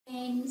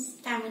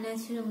কেমন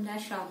আছো তোমরা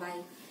সবাই?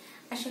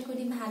 আশা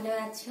করি ভালো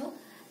আছো।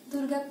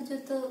 দুর্গাপুজো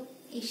তো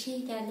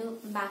এসেই গেল,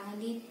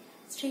 বাঙালির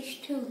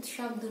শ্রেষ্ঠ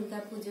উৎসব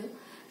দুর্গাপুজো।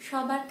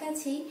 সবার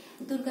কাছেই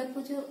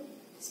দুর্গাপুজো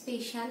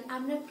স্পেশাল।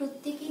 আমরা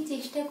প্রত্যেকেই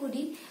চেষ্টা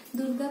করি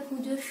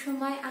দুর্গাপুজোর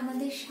সময়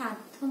আমাদের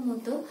সাধ্য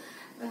মতো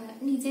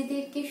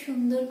নিজেদেরকে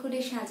সুন্দর করে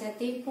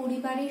সাজাতে,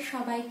 পরিবারের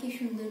সবাইকে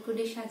সুন্দর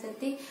করে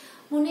সাজাতে,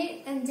 মনে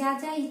যা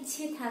যা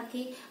ইচ্ছে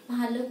থাকে,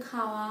 ভালো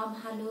খাওয়া,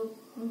 ভালো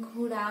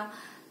ঘোরা,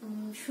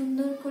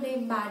 সুন্দর করে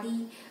বাড়ি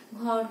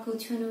ঘর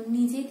গোছানো,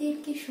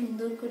 নিজেদেরকে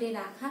সুন্দর করে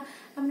রাখা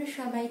আমরা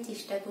সবাই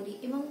চেষ্টা করি।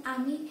 এবং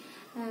আমি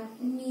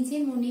নিজে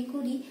মনে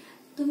করি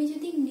তুমি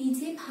যদি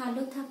নিজে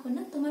ভালো থাকো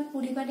না, তোমার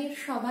পরিবারের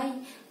সবাই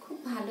খুব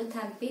ভালো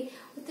থাকবে।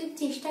 অতএব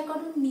চেষ্টা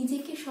করো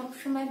নিজেকে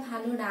সবসময়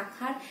ভালো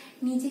রাখার,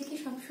 নিজেকে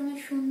সবসময়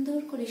সুন্দর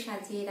করে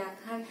সাজিয়ে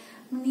রাখার,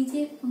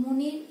 নিজের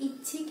মনের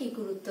ইচ্ছেকে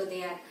গুরুত্ব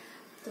দেওয়ার।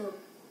 তো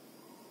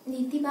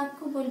নীতিবাক্য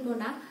বলবো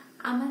না,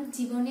 আমার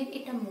জীবনের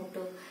এটা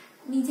মোটো।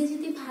 নিজে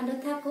যদি ভালো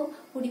থাকো,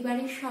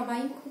 পরিবারের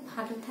সবাই খুব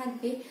ভালো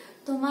থাকবে।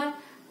 তোমার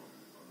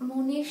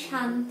মনের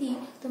শান্তি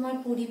তোমার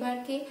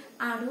পরিবারকে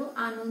আরো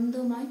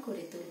আনন্দময়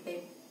করে তুলবে।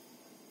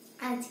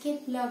 আজকের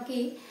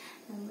ব্লগে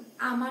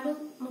আমারও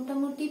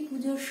মোটামুটি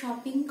পুজোর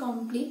শপিং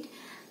কমপ্লিট।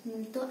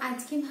 তো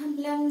আজকে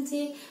ভাবলাম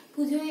যে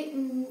পুজোয়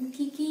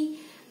কি কি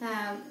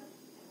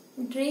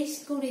ড্রেস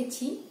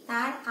করেছি,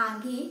 তার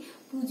আগে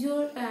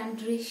পুজোর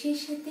ড্রেসের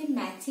সাথে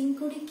ম্যাচিং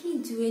করে কি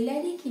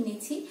জুয়েলারি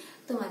কিনেছি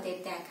তোমাদের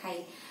দেখাই।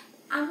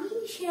 আমি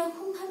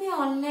সেরকম ভাবে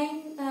অনলাইন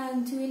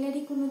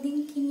জুয়েলারি কোনোদিন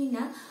কিনি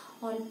না,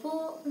 অল্প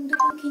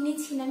দুটো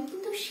কিনেছিলাম,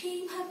 কিন্তু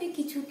সেইভাবে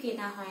কিছু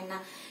কেনা হয় না।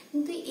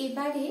 কিন্তু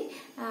এবারে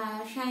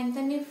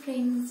সায়ন্তানের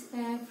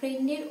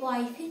ফ্রেন্ডের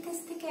ওয়াইফের কাছ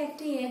থেকে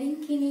একটা ইয়ারিং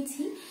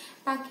কিনেছি,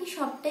 বাকি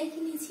সবটাই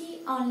কিনেছি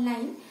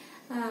অনলাইন।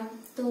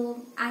 তো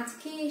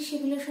আজকে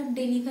সেগুলো সব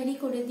ডেলিভারি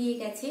করে দিয়ে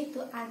গেছে। তো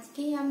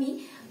আজকেই আমি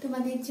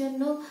তোমাদের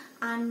জন্য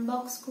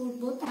আনবক্স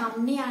করব,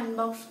 সামনে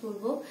আনবক্স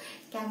করব।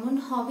 কেমন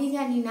হবে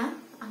জানি না,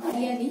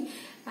 আমি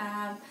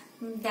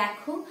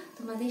দেখো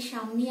তোমাদের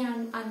সামনে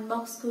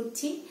আনবক্স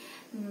করছি,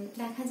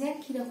 দেখা যাক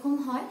কিরকম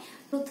হয়।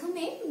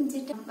 প্রথমে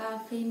যেটা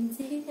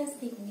ফ্রেন্ডসের কাছ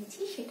থেকে নিয়েছি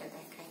সেটা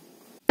দেখাই।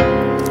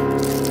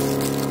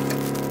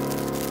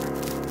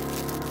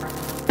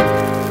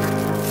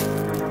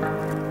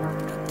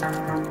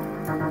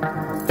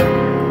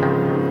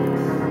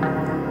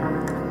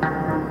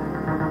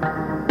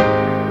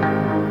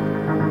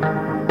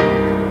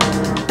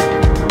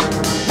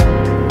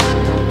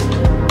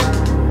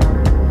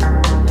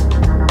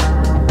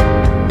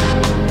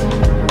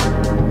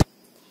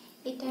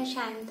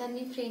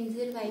 সায়ন্তানের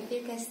ফ্রেন্ডসের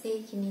ওয়াইফের কাছ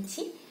থেকে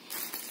কিনেছি।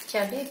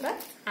 চলো এবার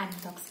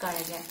আনবক্স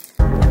করা যাক।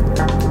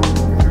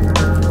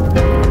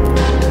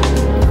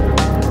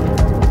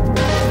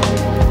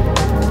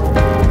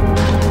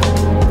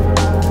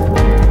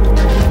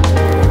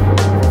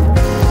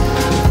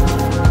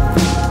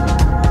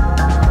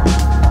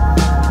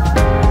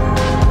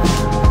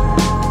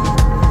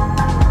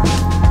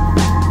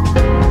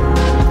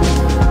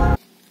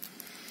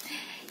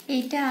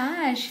 এটা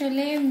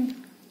আসলে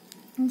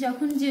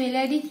যখন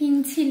জুয়েলারি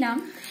কিনছিলাম,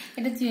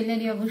 এটা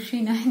জুয়েলারি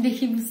অবশ্যই নয়,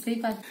 দেখি বুঝতেই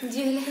পারছো,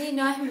 জুয়েলারি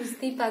নয়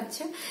বুঝতেই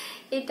পারছো।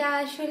 এটা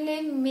আসলে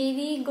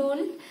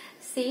মেরিগোল্ড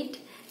সিড,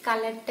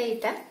 কালারটা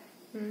এটা।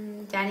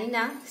 জানি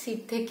না সিড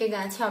থেকে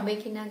গাছ হবে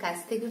কিনা, গাছ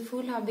থেকে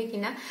ফুল হবে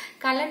কিনা।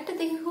 কালারটা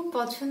দেখে খুব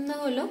পছন্দ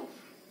হলো,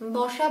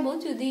 বসাবো,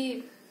 যদি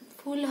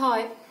ফুল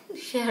হয়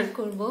শেয়ার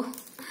করব।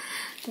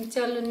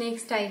 চলো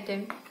নেক্সট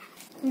আইটেম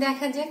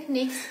দেখা যাক,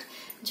 নেক্সট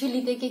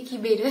ঝুলি থেকে কি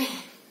বেরোয়।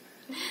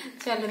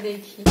 চলো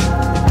দেখি।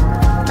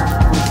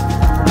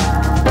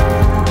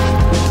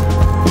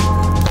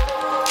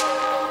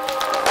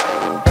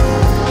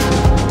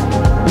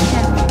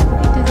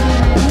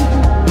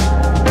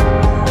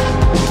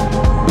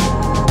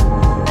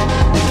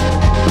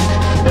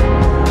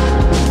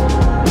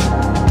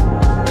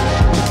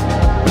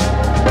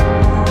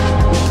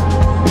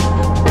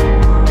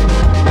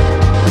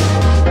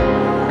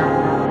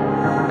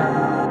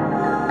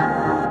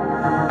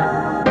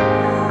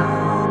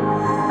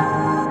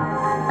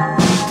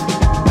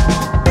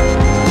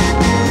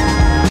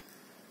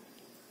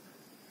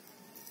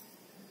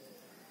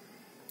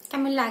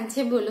 কেমন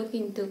লাগছে বলো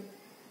কিন্তু।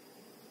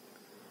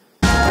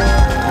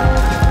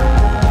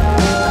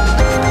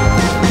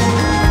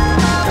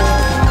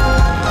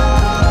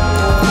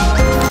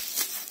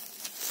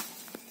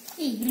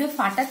 এইগুলো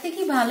ফাটাতে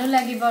কি ভালো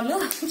লাগে বলো।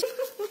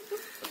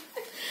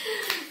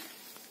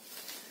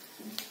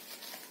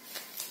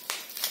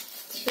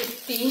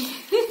 সত্যি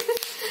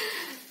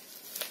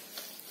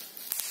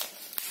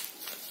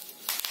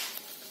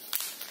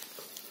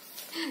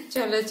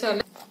চলো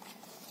চলো।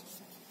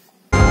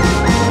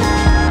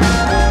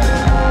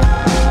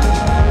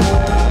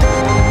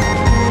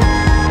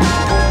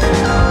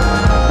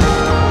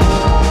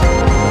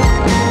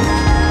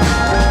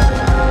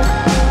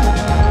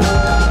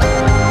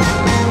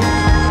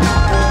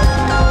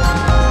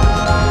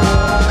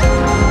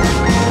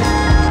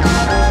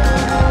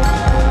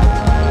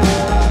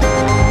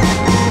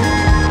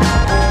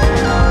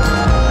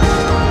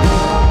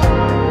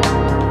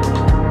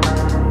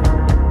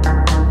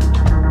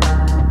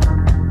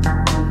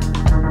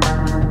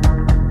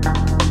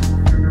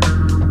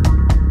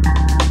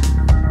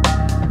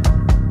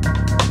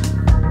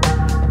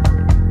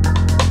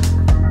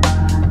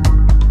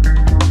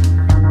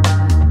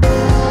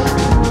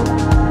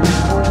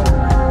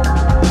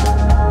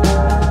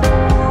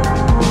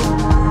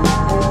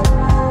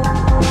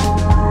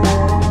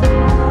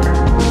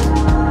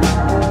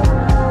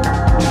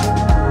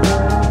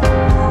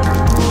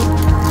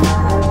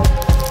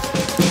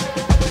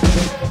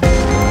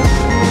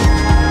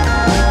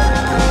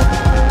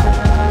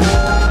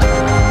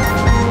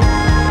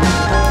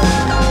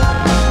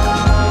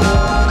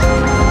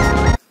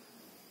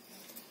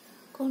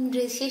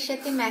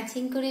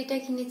 ম্যাচিং করে এটা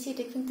কিনেছি,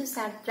 এটা কিন্তু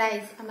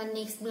সারপ্রাইজ, আমার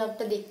নেক্সট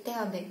ব্লগটা দেখতে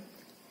হবে।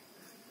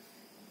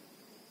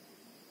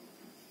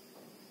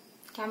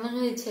 কেমন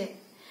হয়েছে?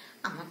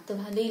 আমার তো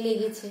ভালোই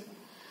লেগেছে,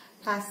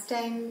 ফার্স্ট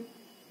টাইম,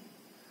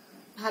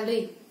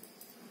 ভালোই।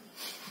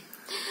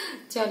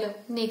 চলো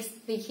নেক্সট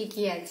দেখি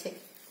কি আছে।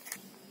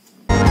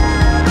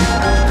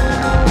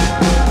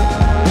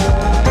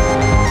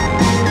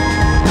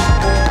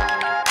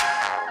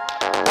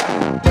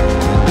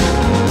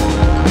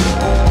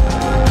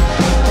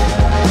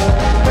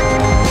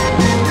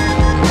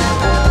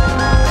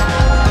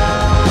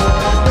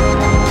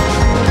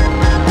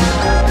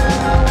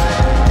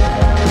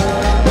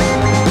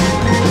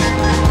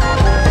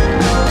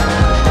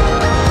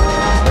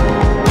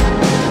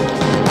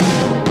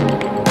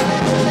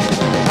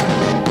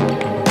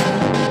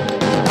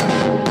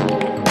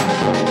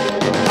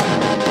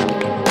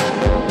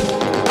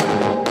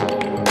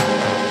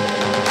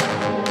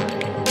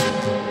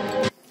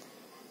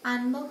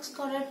 আনবক্স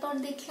করার পর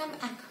দেখলাম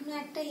এখনো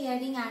একটা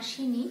ইয়ারিং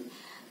আসেনি,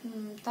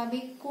 তবে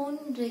কোন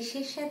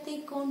ড্রেসের সাথে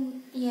কোন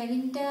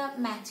ইয়ারিংটা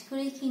ম্যাচ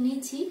করে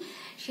কিনেছি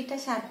সেটা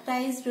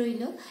সারপ্রাইজ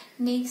রইল।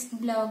 নেক্সট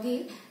ব্লগে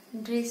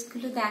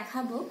ড্রেসগুলো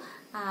দেখাবো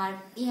আর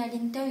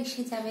ইয়ারিংটাও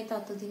এসে যাবে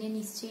ততদিনে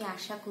নিশ্চয়ই,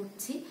 আশা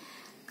করছি।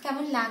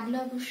 কেমন লাগলো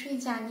অবশ্যই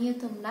জানিও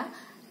তোমরা।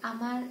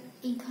 আমার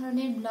এই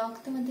ধরনের ব্লগ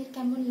তোমাদের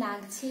কেমন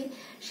লাগছে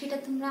সেটা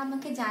তোমরা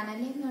আমাকে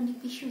জানালে আমি অনেক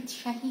বেশি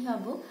উৎসাহী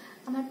হব।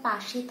 আমার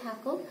পাশে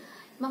থাকো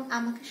এবং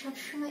আমাকে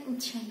সবসময়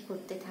উৎসাহী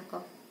করতে থাকো।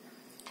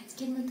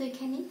 আজকের মতো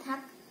এখানেই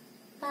থাক,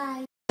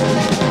 বাই।